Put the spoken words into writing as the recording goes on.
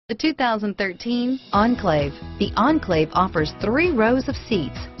The 2013 Enclave. The Enclave offers 3 rows of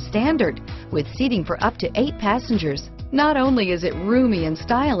seats, standard, with seating for up to 8 passengers. Not only is it roomy and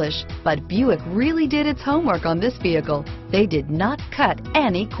stylish, but Buick really did its homework on this vehicle. They did not cut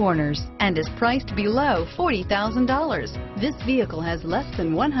any corners and is priced below $40,000. This vehicle has less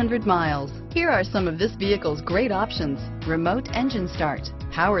than 100 miles. Here are some of this vehicle's great options: remote engine start,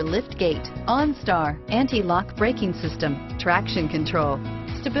 power lift gate, OnStar, anti-lock braking system, traction control,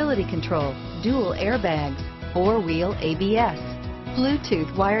 stability control, dual airbags, 4-wheel ABS,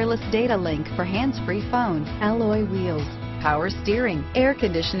 Bluetooth wireless data link for hands-free phone, alloy wheels, power steering, air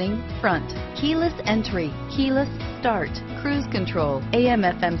conditioning, front, keyless entry, keyless start, cruise control,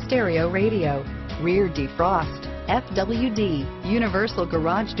 AM/FM stereo radio, rear defrost, FWD, universal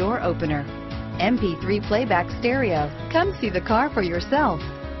garage door opener, MP3 playback stereo. Come see the car for yourself.